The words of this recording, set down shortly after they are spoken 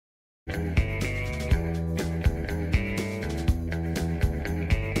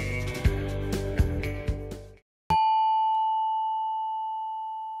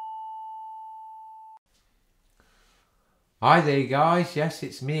Hi there guys, yes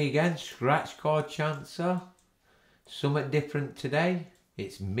it's me again, Scratch Card Chancer. Something different today,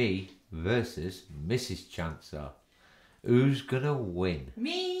 it's me versus Mrs. Chancer. Who's gonna win?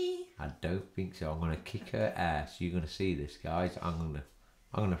 Me! I don't think so, I'm gonna kick her ass. You're gonna see this guys, I'm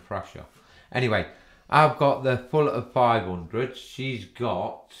gonna thrash her. Anyway, I've got the full of 500, she's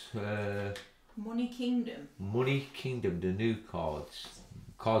got Money Kingdom. Money Kingdom, the new cards.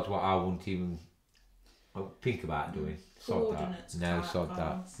 Cards what I won't even think about doing. Sod that. No, sod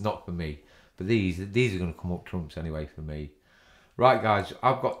that. Not for me. But these are going to come up trumps anyway for me. Right, guys.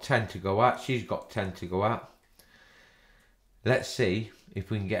 I've got 10 to go at. She's got 10 to go at. Let's see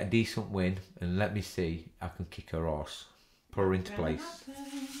if we can get a decent win. And let me see. I can kick her arse. Put her into place.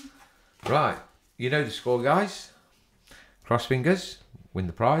 Right. You know the score, guys. Cross fingers. Win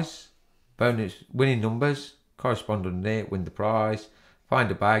the prize. Bonus winning numbers. Correspond underneath. Win the prize. Find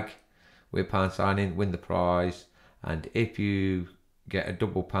a bag. With pound sign in, win the prize, and if you get a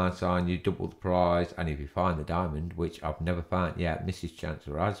double pound sign, you double the prize, and if you find the diamond, which I've never found yet, Mrs.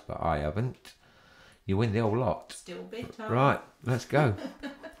 Chancer has, but I haven't, you win the whole lot. Still bitter. Right, let's go.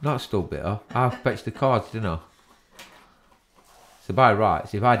 Not still bitter. I fetched the cards, didn't I? So by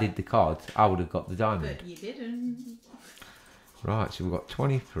rights, if I did the cards, I would have got the diamond. But you didn't. Right, so we've got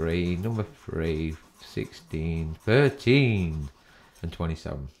 23, number 3, 16, 13, and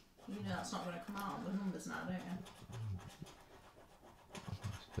 27. You know that's not going to come out on the numbers now, don't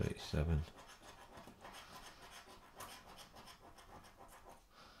you? 37.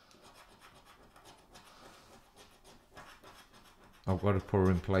 I've got to put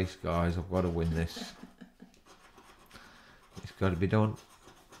her in place, guys. I've got to win this. It's got to be done.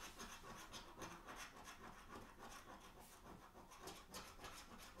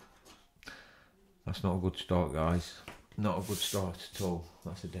 That's not a good start, guys. Not a good start at all.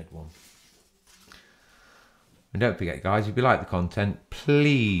 That's a dead one. And don't forget, guys, if you like the content,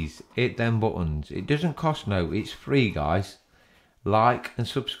 please hit them buttons. It doesn't cost no, it's free, guys. Like and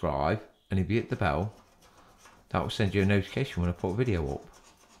subscribe, and if you hit the bell, that will send you a notification when I put a video up.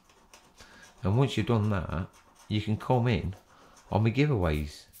 And once you've done that, you can come in on my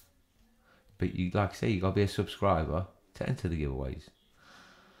giveaways. But you, like I say, you got to be a subscriber to enter the giveaways.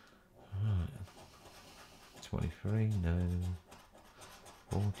 Right. 23, no.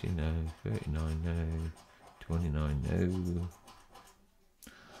 40, no. 39, no. 29, no.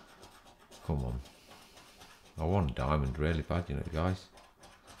 Come on. I want a diamond really bad, you know, guys.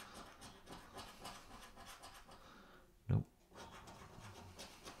 Nope.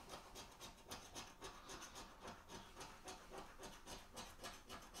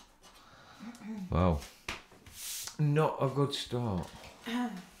 Well, not a good start.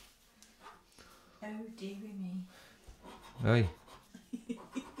 Oh dearie me. Hey,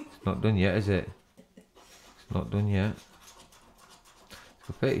 it's not done yet, is it? It's not done yet.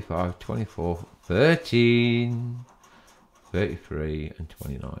 So 35, 24, 13, 33 and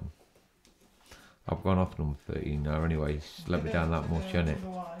 29. I've gone off number 13 now anyway. It's let me down that much, hasn't it?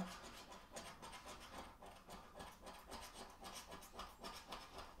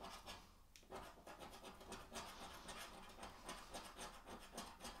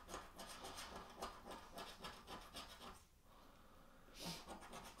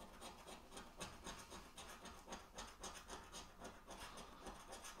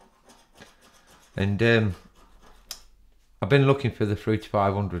 And I've been looking for the 3 to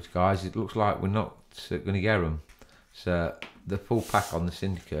 500s, guys. It looks like we're not going to get them. So the full pack on the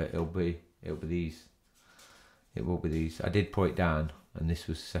syndicate, it'll be these. It will be these. I did put it down, and this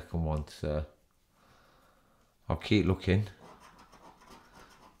was the second one. So I'll keep looking.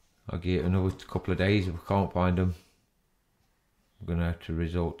 I'll give it another couple of days. If I can't find them, I'm going to have to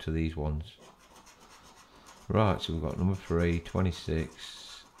resort to these ones. Right, so we've got number 3,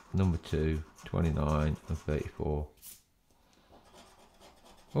 26, number 2, 29 and 34.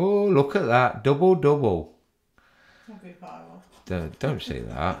 Oh, look at that. Double, double. Don't say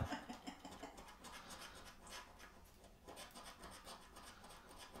that.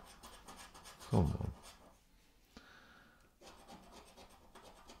 Come on.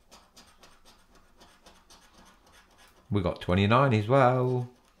 We got 29 as well.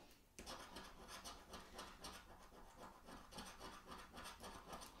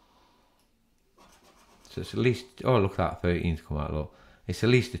 So it's at least, oh look at that 13's come out, look. It's at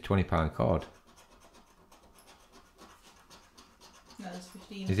least a £20 card. No, there's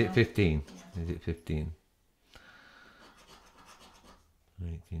 15. Is it 15? Yeah. Is it 15?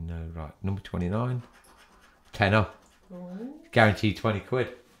 18, no. Right, number 29. Tenner. Oh. Guaranteed 20 quid.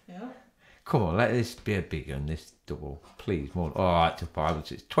 Yeah. Come on, let this be a big one, this double. Please, more. Alright, to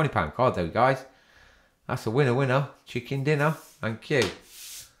 5. It's £20 card though, guys. That's a winner. Chicken dinner. Thank you.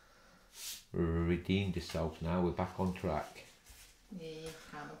 Redeemed yourself now. We're back on track. Yeah,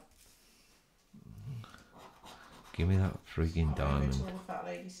 kind of. Give me that frigging diamond. All the fat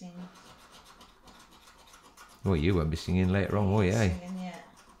lady singing. Well, you won't be singing later on, will you? Singing yet.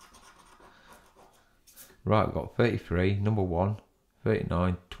 Right, we've got 33, number 1,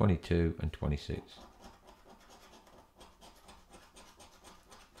 39, 22 and 26.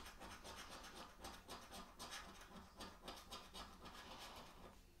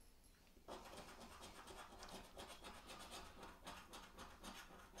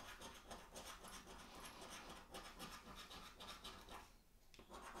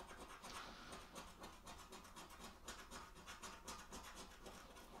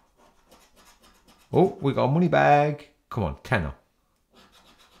 Oh, we got a money bag. Come on, tenner.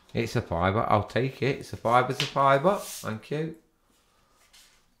 It's a fiver. I'll take it. It's a fiver. It's a fiver. Thank you.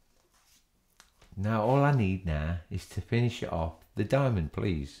 Now, all I need now is to finish it off. The diamond,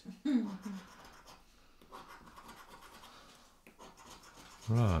 please.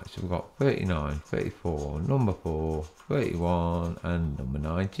 Right, so we've got 39, 34, number 4, 31 and number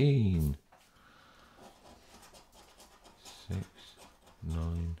 19. 6,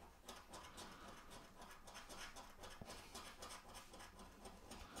 9...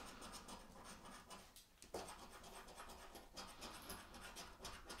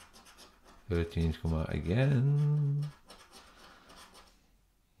 Thirteen's come out again.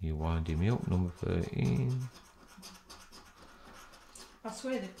 You're winding me up, number 13. I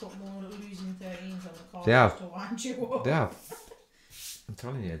swear they put more losing 13s on the card They have. to wind you up. They have. I'm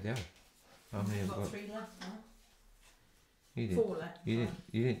telling you, they have. How many We've have got got? 3 left now. You didn't. 4 left. You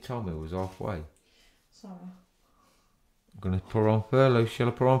didn't tell me it was halfway. Sorry. I'm gonna put her on furlough. Shall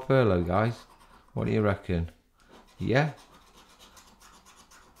I put her on furlough, guys? What do you reckon? Yeah.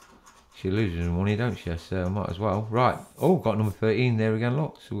 She loses money, don't she? So I might as well. Right. Oh, got number 13 there again,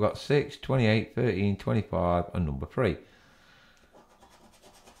 look. So we've got 6, 28, 13, 25 and number 3.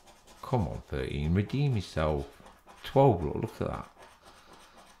 Come on, 13. Redeem yourself. 12, look at that.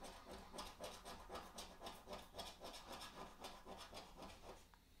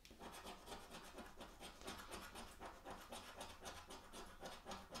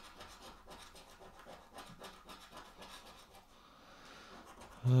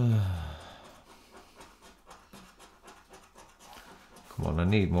 Come on, I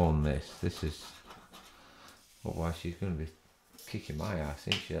need more than this. This is... Otherwise she's going to be kicking my ass,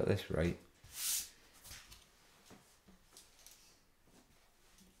 isn't she, at this rate?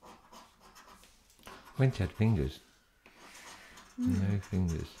 When she had fingers. No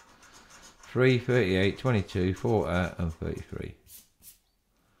fingers. 3, 38, 22, 40 and 33.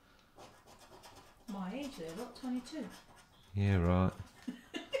 My age there, look, 22. Yeah, right.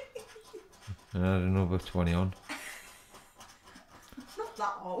 And add another 20 on. Not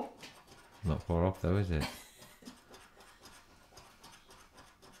that old. Not far off though, is it?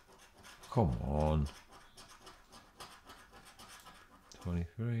 Come on.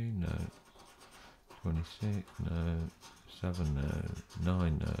 23, no. 26, no. 7, no.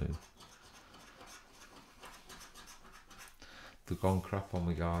 9, no. They've gone crap on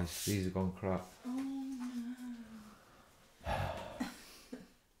me, guys. These have gone crap. Oh no.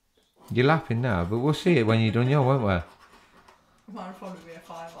 You're laughing now, but we'll see it when you're done yours, won't we? Might probably be a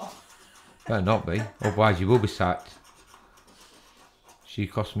 5 off. Better not be, otherwise you will be sacked. She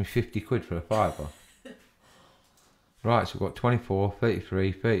cost me 50 quid for a fiver. Right, so we've got 24,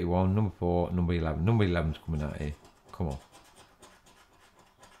 33, 31, number 4, number 11. Number 11's coming out here. Come on.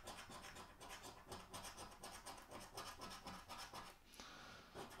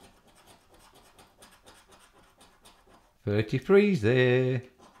 $33's there.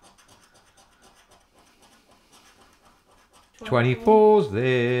 24's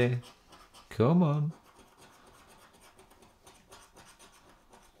there. Come on.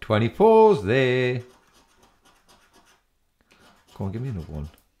 24's there. Come on, give me another one.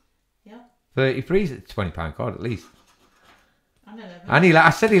 Yeah. 33's at £20 card at least. And 11. I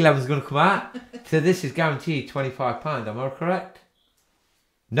said 11's going to come out. So this is guaranteed £25. Am I correct?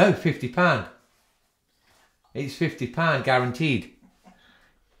 No, £50. It's £50 guaranteed.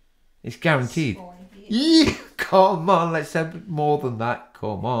 It's guaranteed. Yeah, come on, let's have more than that.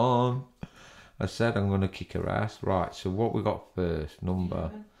 Come on. I said I'm going to kick her ass. Right, so what we got first?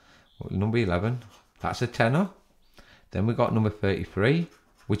 Number 11. That's a tenner. Then we got number 33,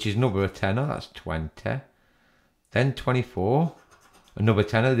 which is another tenner. That's 20. Then 24. Another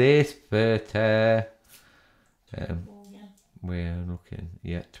 10 of this, 30. Yeah. We're looking,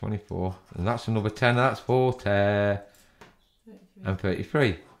 yeah, 24. And that's another 10, that's 40. 33. And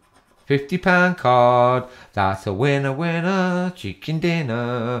 33. £50 card. That's a winner, winner. Chicken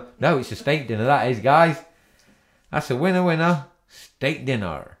dinner. No, it's a steak dinner, that is, guys. That's a winner, winner. Steak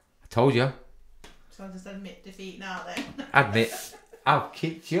dinner. I told you. So I'll just admit defeat now then. Admit, I've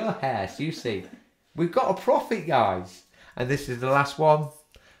kicked your ass, you see. We've got a profit, guys. And this is the last one.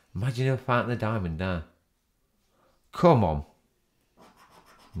 Imagine if I found the diamond now. Come on.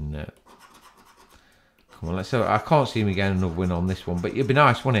 No. Come on, let's see. I can't see me getting another win on this one, but it'd be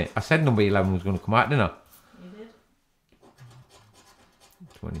nice, wouldn't it? I said number 11 was going to come out, didn't I? You did.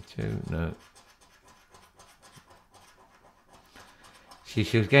 22, no.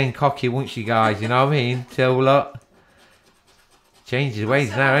 She was getting cocky, wasn't she, guys? You know what I mean? Till look. Changes ways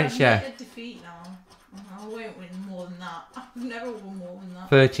now, ain't she? I've defeat now. I won't win more than that. I've never won more than that.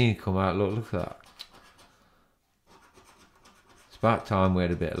 13 come out, look at that. It's about time we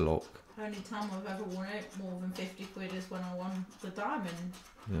had a bit of luck. Only time I've ever won it more than 50 quid is when I won the diamond.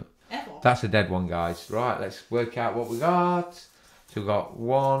 Yeah. Ever. That's a dead one, guys. Right, let's work out what we got. So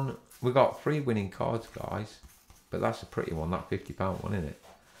we got 3 winning cards, guys. But that's a pretty one, that £50 one, isn't it?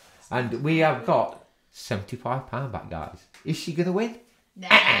 And we have got £75 back, guys. Is she going to win? No.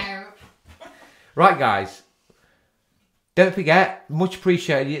 Right, guys. Don't forget, much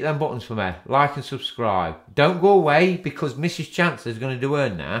appreciated, hit them buttons for me. Like and subscribe. Don't go away because Mrs. Chancellor's going to do her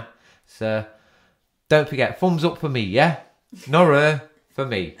now. So, don't forget, thumbs up for me, yeah? Not her, for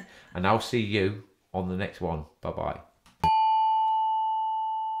me. And I'll see you on the next one. Bye-bye.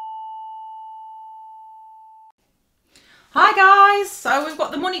 Hi guys, so we've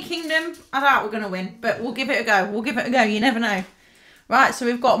got the Money Kingdom. I doubt we're going to win, but we'll give it a go. We'll give it a go, you never know. Right, so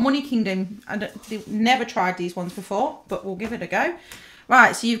we've got Money Kingdom. Never tried these ones before, but we'll give it a go.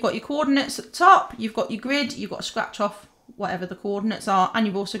 Right, so you've got your coordinates at the top, you've got your grid, you've got to scratch off whatever the coordinates are, and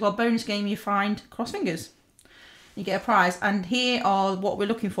you've also got a bonus game you find, cross fingers. You get a prize, and here are what we're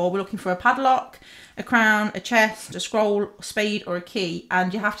looking for. We're looking for a padlock, a crown, a chest, a scroll, a spade, or a key,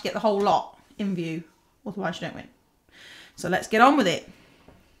 and you have to get the whole lot in view, otherwise you don't win. So let's get on with it.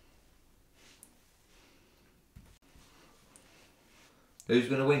 Who's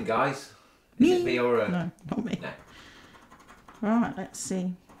going to win, guys? Me. Is it me or her? No, not me. No. Right, let's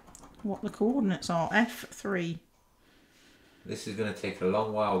see what the coordinates are. F3. This is going to take a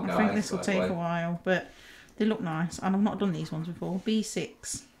long while, guys. I think this will take a while, but they look nice. And I've not done these ones before.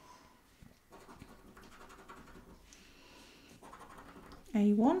 B6.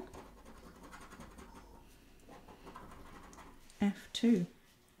 A1. F2.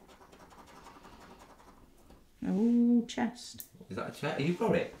 Oh, chest. Is that a chat? Have you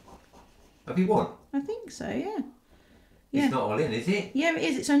got it? Have you won? I think so, yeah. Yeah. It's not all in, is it? Yeah, it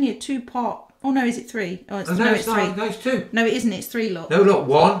is. It's only a 2-part. Oh, no, is it 3? Oh, no, it's 3. No, it's 2. No, it isn't. It's 3, look. No, look.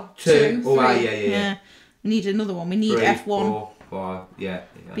 1, 2. Oh, three. yeah. We need another one. We need 3, F1. 4, 5. Yeah.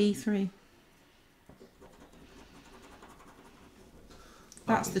 B3.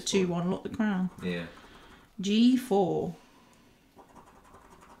 That's the 2 one. Look, the crown. Yeah. G4.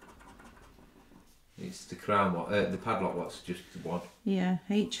 It's the crown one. The padlock one's just the 1. Yeah,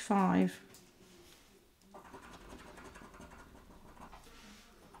 H5.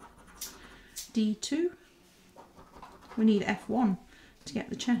 D2. We need F1 to get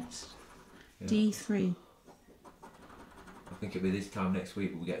the chest. Yeah. D3. I think it'll be this time next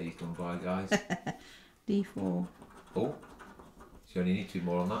week we'll get these done by, guys. D4. Oh. So you only need 2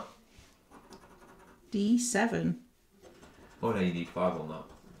 more on that. D7. Oh no, you need 5 on that.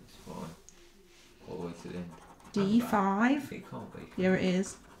 It's fine. All the way to the end. D5. It can't be. Here it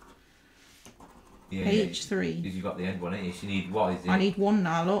is. Yeah, H3. Because you got the end one, ain't you? So you need, what is it? I need 1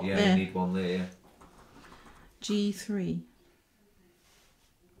 now, look. Yeah, there. you need 1 there, yeah. G3.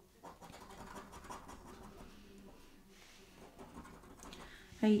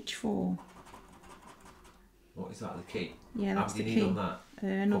 H4. What is that, the key? Yeah, that's How many the do you key. need on that?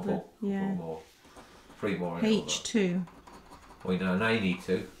 Another, Couple yeah. more. 3 more. in it, H2. Oh, now you need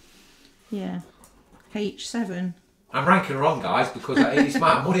 2. Yeah. H7. I'm ranking wrong, guys, because it's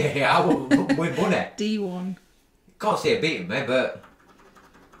my money here. I won't win money. D1. Can't see her beating me, but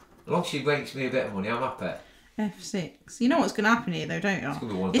as long as she makes me a bit of money, I'm happy. F6. You know what's going to happen here, though, don't you? It's going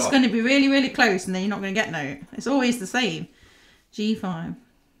to be one It's top. going to be really, really close, and then you're not going to get no. It's always the same. G5.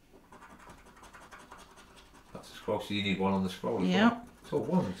 That's a scroll, so you need 1 on the scroll as Yep. well. It's all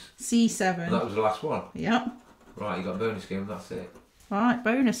 1s. C7. And that was the last one. Yep. Right, you got a bonus game, that's it. Right,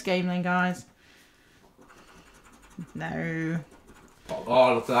 bonus game then, guys. No.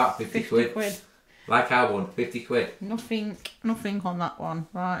 Oh, look at that, 50 quid. Like I won, 50 quid. Nothing on that one.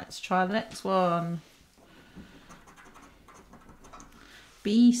 Right, let's try the next one.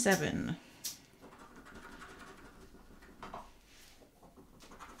 B7.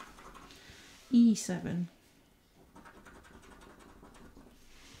 E7.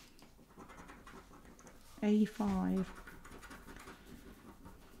 A5.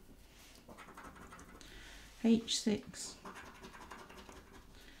 H6.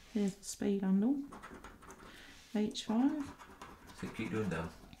 Here's the spade handle. H5. So keep doing them.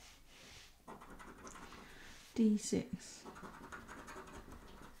 D6.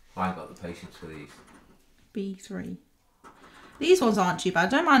 I ain't got the patience for these. B3. These ones aren't too bad.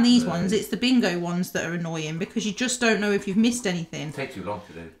 Don't mind these ones. It's the bingo ones that are annoying because you just don't know if you've missed anything. It takes too long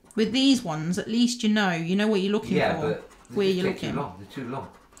to do. With these ones, at least you know what you're looking for. But where you're looking. Too long. They're too long.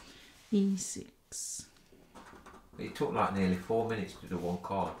 E6. It took like nearly 4 minutes to do one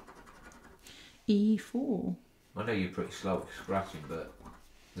card. E4. I know you're pretty slow at scratching, but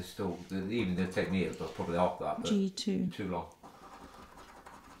they're still, even they'll take me probably off that. But G2. Too long.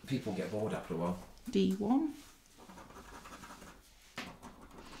 People get bored after a while. D1.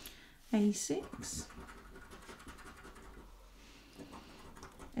 A6.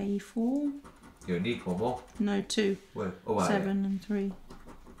 A4. You need one more? No, 2. Where? Oh, 7 and 3.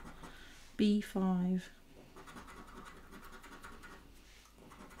 B5.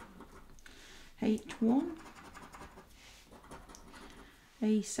 H1.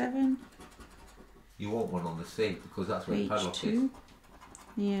 A7. You want one on the C because that's where the padlock is. H2.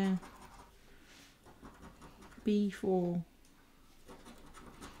 Yeah. B4.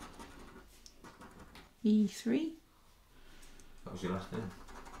 E3. That was your last name.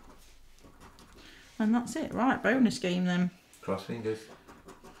 And that's it. Right, bonus game then. Cross fingers.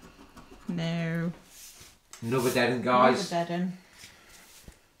 No. Another dead end, guys. Another dead end.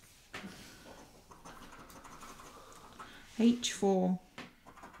 H4.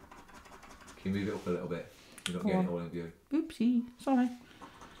 Can you move it up a little bit? You're not getting it all in view. Oopsie, sorry.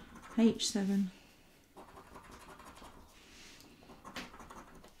 H7.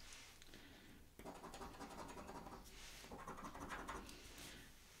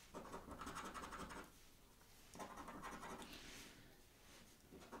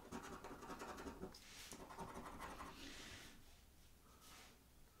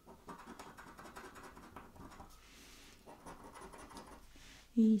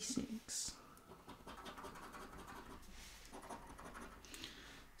 E6.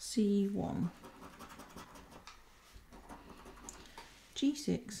 C1.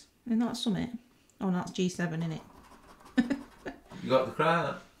 G6. And that's summit. Oh, no, that's G7, isn't it? You got the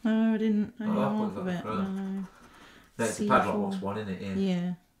crown? No, I didn't. I Oh, I got thought half you of got it. the crown. No. No, it's the C4. padlock wants one, isn't it?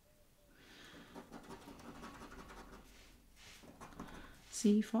 Yeah.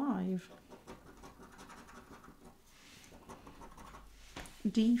 C5.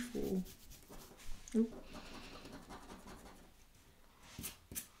 D4. Ooh.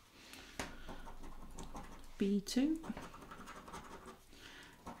 B2.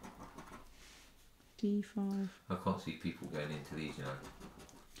 D5. I can't see people going into these, you know.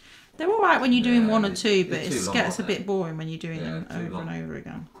 They're alright when you're doing one or two, but they're too it long, gets a aren't they? bit boring when you're doing Yeah, them too over long. and over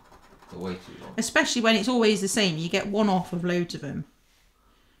again. They're way too long. Especially when it's always the same. You get one off of loads of them.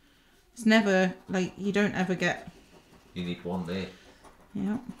 It's never, like, you don't ever get... You need one there.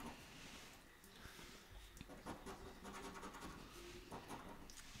 Yeah.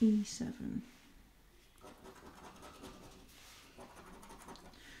 E7.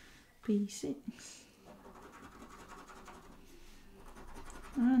 B6.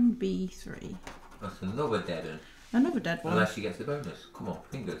 And B3. That's another dead one. Another dead one. Unless she gets the bonus. Come on,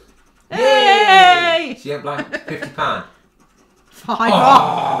 fingers. Hey! She ain't blank. £50. 5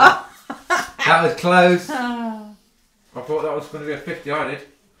 Oh! That was close. off. I thought that was going to be a 50, I did.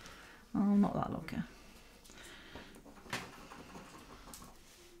 Oh, not that lucky.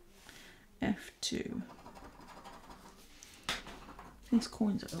 F2. This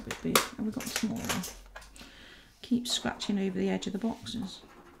coin's a little bit big. Have we got smaller? Keep scratching over the edge of the boxes.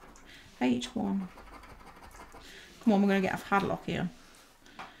 H1. Come on, we're going to get a padlock here.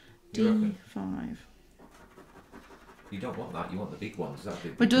 D5. You don't want that, you want the big ones. That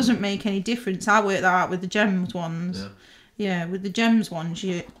big But it doesn't make any difference. I worked that out with the gems ones. Yeah, with the gems ones,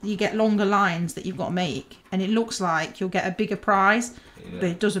 you get longer lines that you've got to make, and it looks like you'll get a bigger prize, but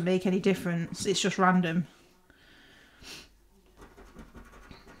it doesn't make any difference. It's just random.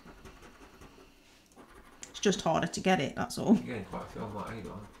 It's just harder to get it, that's all. You're getting quite a few on that, ain't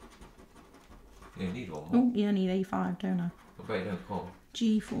you? Yeah, you need one more. Oh, yeah, I need A5, don't I? I bet you don't come.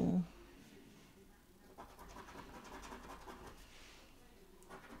 G4.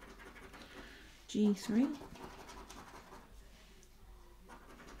 G3.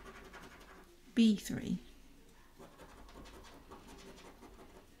 B3.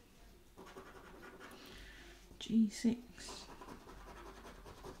 G6.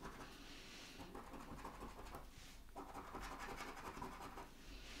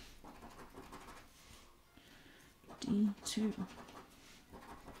 D2.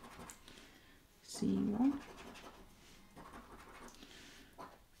 C1.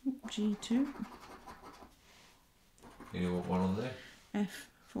 G2. You want one on there?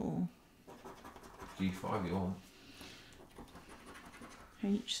 F4. G5 you want?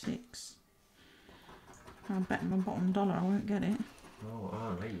 H6. I'm betting my bottom dollar I won't get it. Oh, I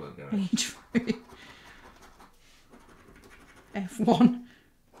know you won't get it. H3. F1.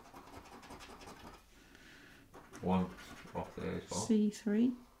 One off there as well.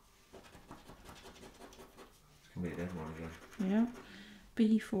 C3. It's going to be a dead one again. Yeah.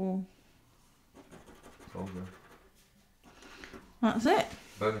 B4. Told you. That's it.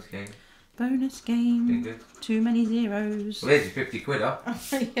 Bonus game. Bonus game. Been good. Too many zeros. Well, there's your 50 quid up.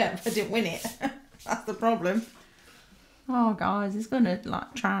 Yeah, but I didn't win it. That's the problem. Oh, guys, it's going to,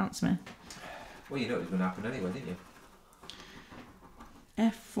 like, trounce me. Well, you know it was going to happen anyway, didn't you?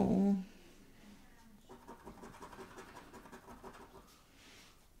 F4.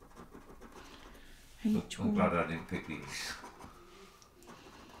 I'm H1. glad I didn't pick these.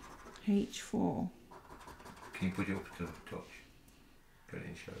 H4. Can you put it up to the touch? Get it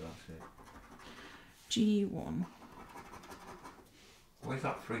in show, that's it. G1. Where's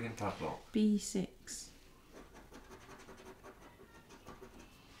that friggin' padlock? B6.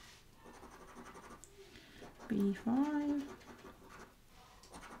 B5.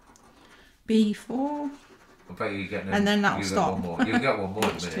 B4. I bet you get And then that'll you'll stop. Get one more. You'll get one more in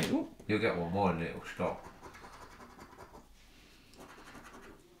a minute. H2. You'll get one more and it'll stop.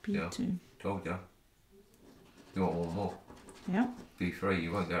 B2. Yeah. Told you. You want one more? Yeah. B3,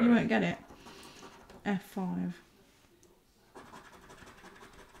 you won't get it. You won't get it. F5.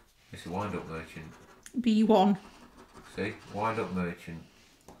 It's a wind-up merchant. B1. See? Wind-up merchant.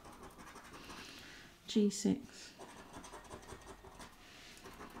 G6.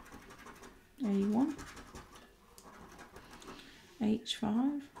 A1.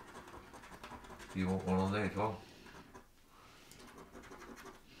 H5. You want one on there as well?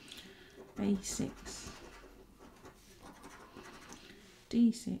 A6.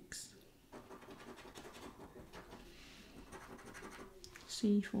 D6.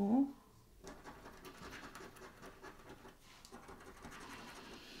 C4.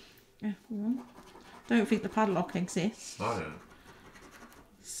 F1. Don't think the padlock exists. I don't.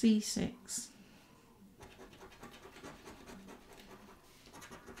 C6.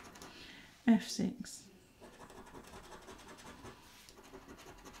 F6.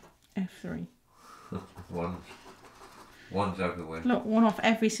 F3. One's over the way. Look, one off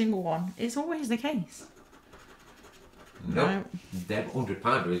every single one. It's always the case. Nope. They're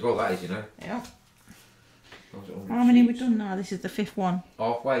 £100 as well, that is, you know. Yeah. Those are 100 How many sheets. we've done now? This is the fifth one.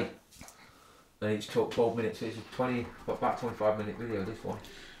 Halfway. And it's took 12 minutes, so it's a 20, about 25 minute video, this one.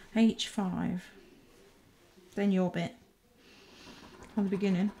 H5. Then your bit. At the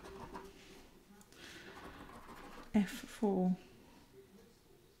beginning. F4.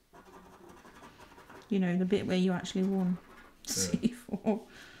 You know, the bit where you actually won. Yeah. C4.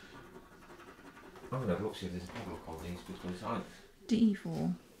 I'm going to have a look, see if there's a padlock on these because I...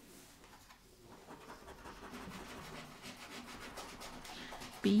 D4.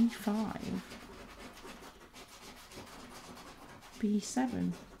 B5.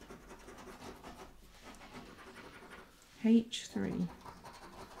 B7. H3.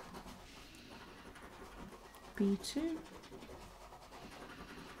 B2.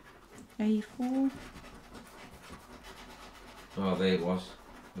 A4. Oh, there it was.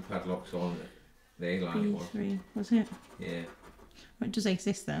 The padlock's on the A-line it was. B3. Was it? Yeah. Well, it does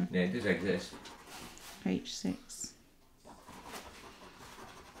exist then. Yeah, it does exist. H6.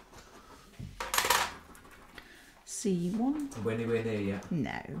 C1. Are we anywhere near yet?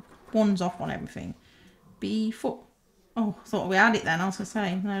 No. One's off on everything. B4. Oh, I thought we had it then. I was going to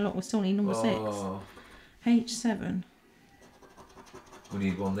say, no, look, we still need number 6. H7. We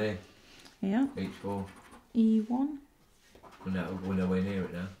need one there. Yeah. H4. E1. We're nowhere near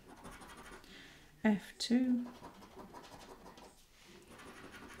it now. F2.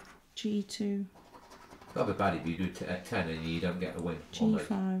 G2. That'll be bad if you do 10 and you don't get a win. on those.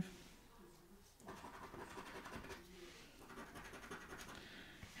 G5.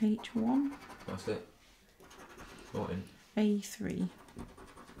 H1. That's it. Not in. A3.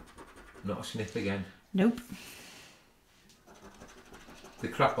 Not a sniff again. Nope. The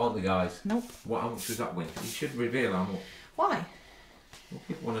crap, aren't they, guys? Nope. How much does that win? You should reveal how much. Why? Well,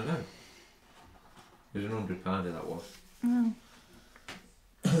 people want to know. It was £100 that was. Oh.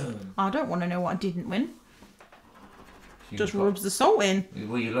 I don't want to know what I didn't win. Just rubs the salt in.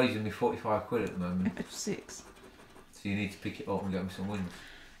 Well, you're losing me 45 quid at the moment. F6. So you need to pick it up and get me some wins.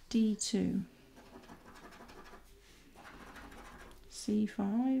 D2.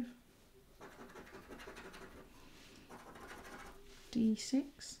 C5.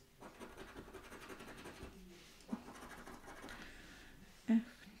 D6.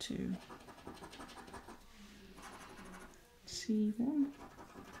 F2. C1.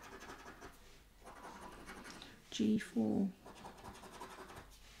 G4.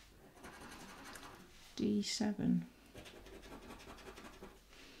 D7.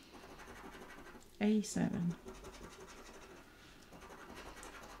 A7.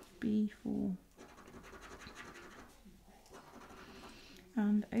 B4.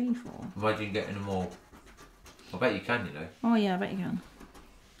 And A4. Imagine getting them all. I bet you can, you know. Oh yeah, I bet you can.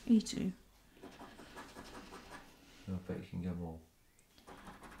 E2. I bet you can get them all.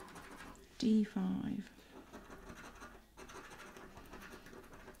 D5.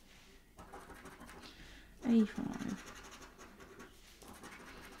 A5.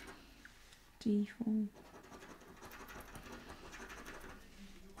 D4.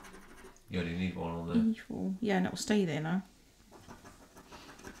 You only need one on there. E4. Yeah, and it'll stay there now.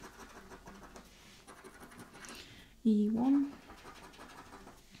 E1.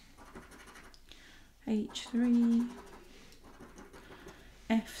 H3.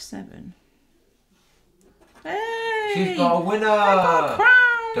 F7. Hey! She's got a winner! I got a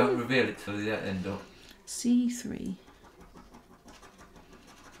crown! Don't reveal it till the end up. C3.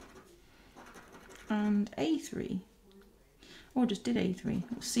 And A3. Oh, I just did A3.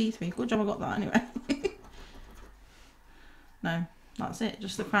 It was C3. Good job I got that anyway. No, that's it.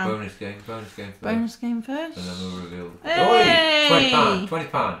 Just the crown. Bonus game first. Bonus game first. And then we'll reveal. Hey! Oh,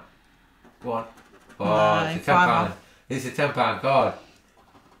 £20. Go on. Oh, No, it's a £10. It's a £10 card.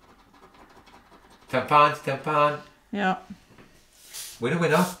 £10. Yeah.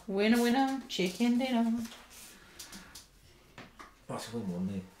 Winner. Winner. Chicken dinner. That's a win one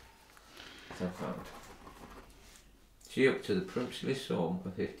there. £10. She up to the princely sum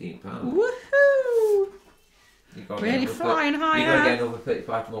of £15. Woohoo! Really flying higher. You got to get another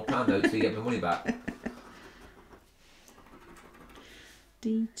 35 more pound out so you get my money back.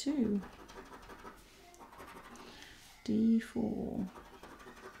 D2. D4.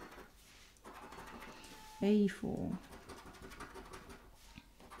 A4.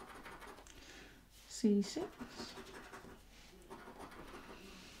 C6.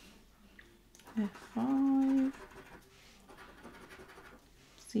 F5.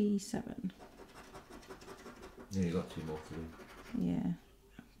 C7. Yeah, you got two more to do. Yeah.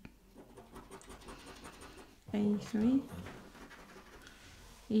 A3.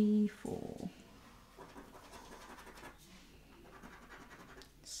 E4.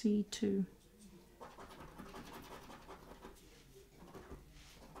 C2.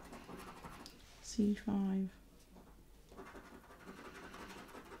 C5.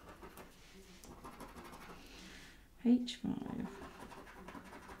 H5.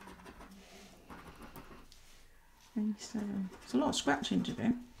 A7. It's a lot of scratching to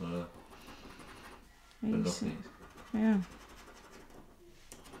do. A6. Yeah.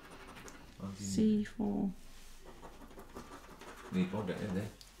 C4. Need one, don't you, there?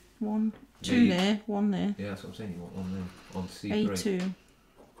 1, 2 there, 1 there. Yeah, that's what I'm saying. You want one there on C3. A2.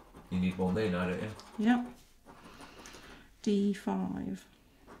 You need one there now, don't you? Yep. D5.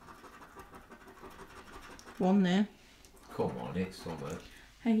 1 there. Come on, it's somewhere.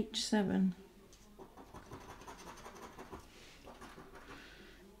 H7.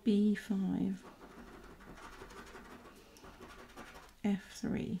 B5.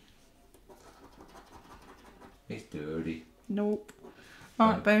 F3. It's dirty. Nope.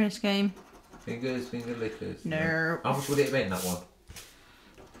 Right, bonus game. Finger lickers. No. How much would it have been, that one?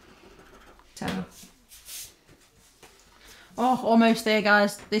 10. Oh, almost there,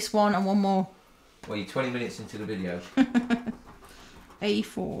 guys. This one and one more. Well, you're 20 minutes into the video.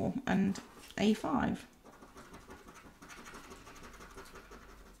 A4 and A5.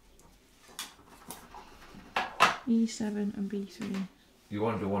 E7 and B3. You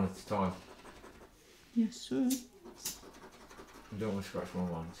want to do one at a time. Yes, sir. You don't want to scratch more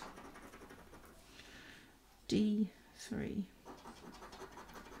ones. D3.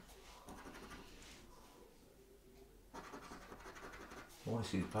 I want to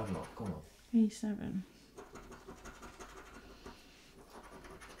see the padlock. Come on. A7.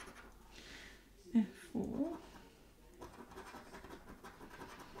 F4.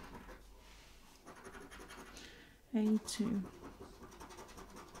 A2.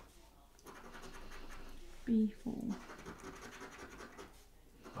 B4.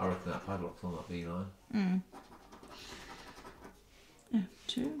 I reckon that padlock's on that B line.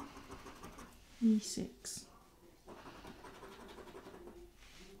 F2. E6.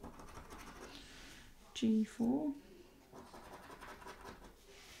 G4.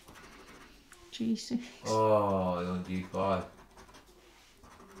 G6. Oh, you're on G5.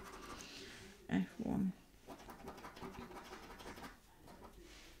 F1.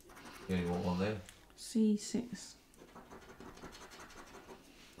 You only want one there. C6.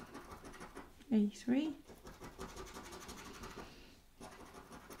 A3.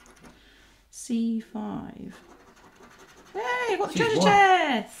 C5. Hey, got the treasure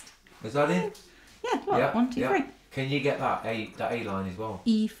chest! Is that it? Yeah, look, yeah, 1, 2, 3. Can you get that A line as well?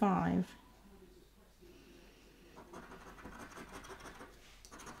 E5.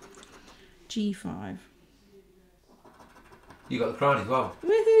 G5. You got the crown as well.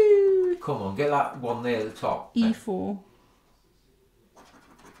 Woohoo! Come on, get that one there at the top. E4.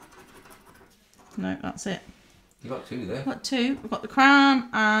 No, that's it. You got two there. Got two. We've got the crown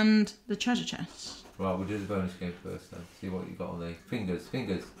and the treasure chest. Right, we'll do the bonus game first then. See what you got on there. Fingers.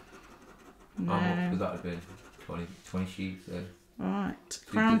 No. How much would that have been? 20 sheets there. Right.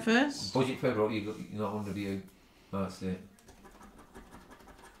 Crown first. Budget favourite, you're not under you. That's it.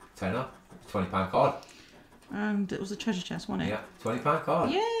 £10. £20 card. And it was a treasure chest, wasn't it? Yeah, £20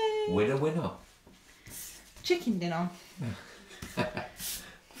 card. Yay! Winner. Chicken dinner.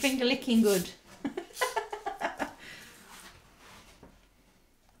 Finger licking good.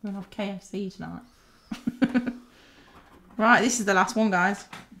 We'll have KFC tonight. Right, this is the last one, guys.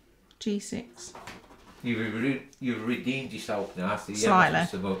 G6. You've redeemed yourself now. So slightly.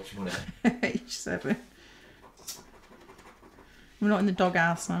 So much money. H7. We're not in the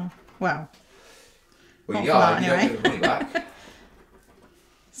doghouse now. Well you are. You don't get the money back.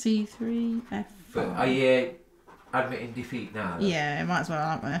 C3, F5. But are you admitting defeat now? Then? Yeah, might as well,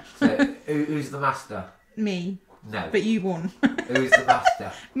 aren't we? So, who's the master? Me. No. But you won. Who's the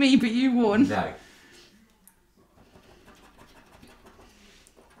master? Me, but you won. No.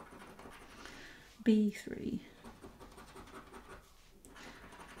 B3.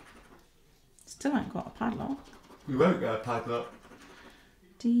 Still ain't got a padlock. You won't get a padlock.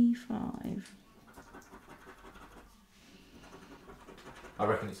 D5. I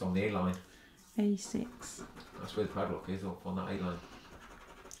reckon it's on the A line. A6. That's where the padlock is, up on that A line.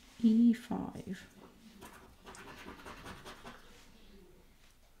 E5.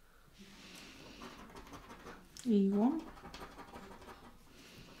 E1.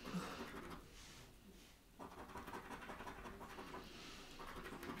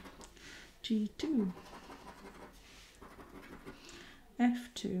 G2.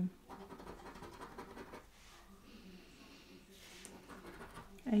 F2.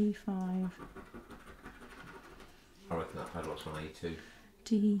 A5. I reckon that padlock's on A2.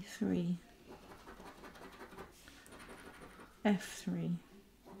 D3. F3.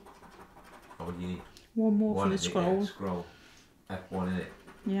 What do you need? One more for the scroll. Yeah, scroll. F1 in it.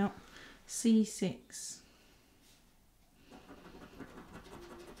 Yep. C6.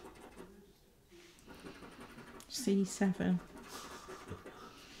 C7.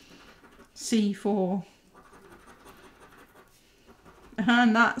 C4.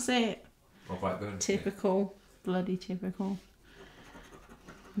 And that's it. Typical. Bloody typical.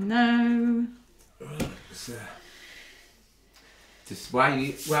 No. So, just while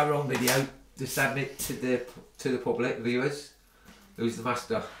we're on video, just admit to the public viewers, who's the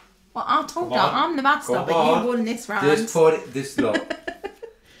master? Well, I told you I'm the master, but you won this round. Just put it. Just look.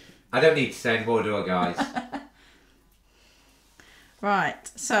 I don't need to say any more, do I, guys?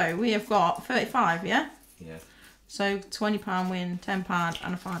 Right. So we have got 35. Yeah. Yeah. So £20 win, £10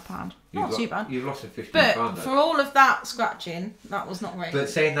 and a £5. Not too bad. You've lost a £15. But for all of that scratching, that was not great. But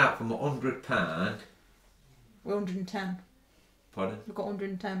saying that, from £100, we're 110. Pardon? We've got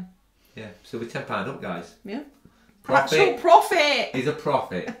 110. Yeah. So we're £10 up, guys. Yeah. Profit. Actual profit. Is a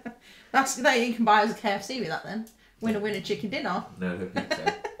profit. That's that you can buy as a KFC with that then. Winner chicken dinner. No, I don't think so.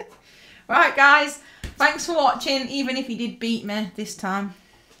 Right, guys. Thanks for watching, even if you did beat me this time.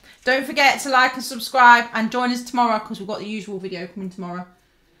 Don't forget to like and subscribe and join us tomorrow because we've got the usual video coming tomorrow.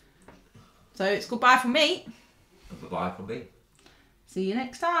 So it's goodbye from me. Goodbye from me. See you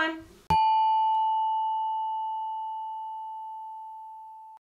next time.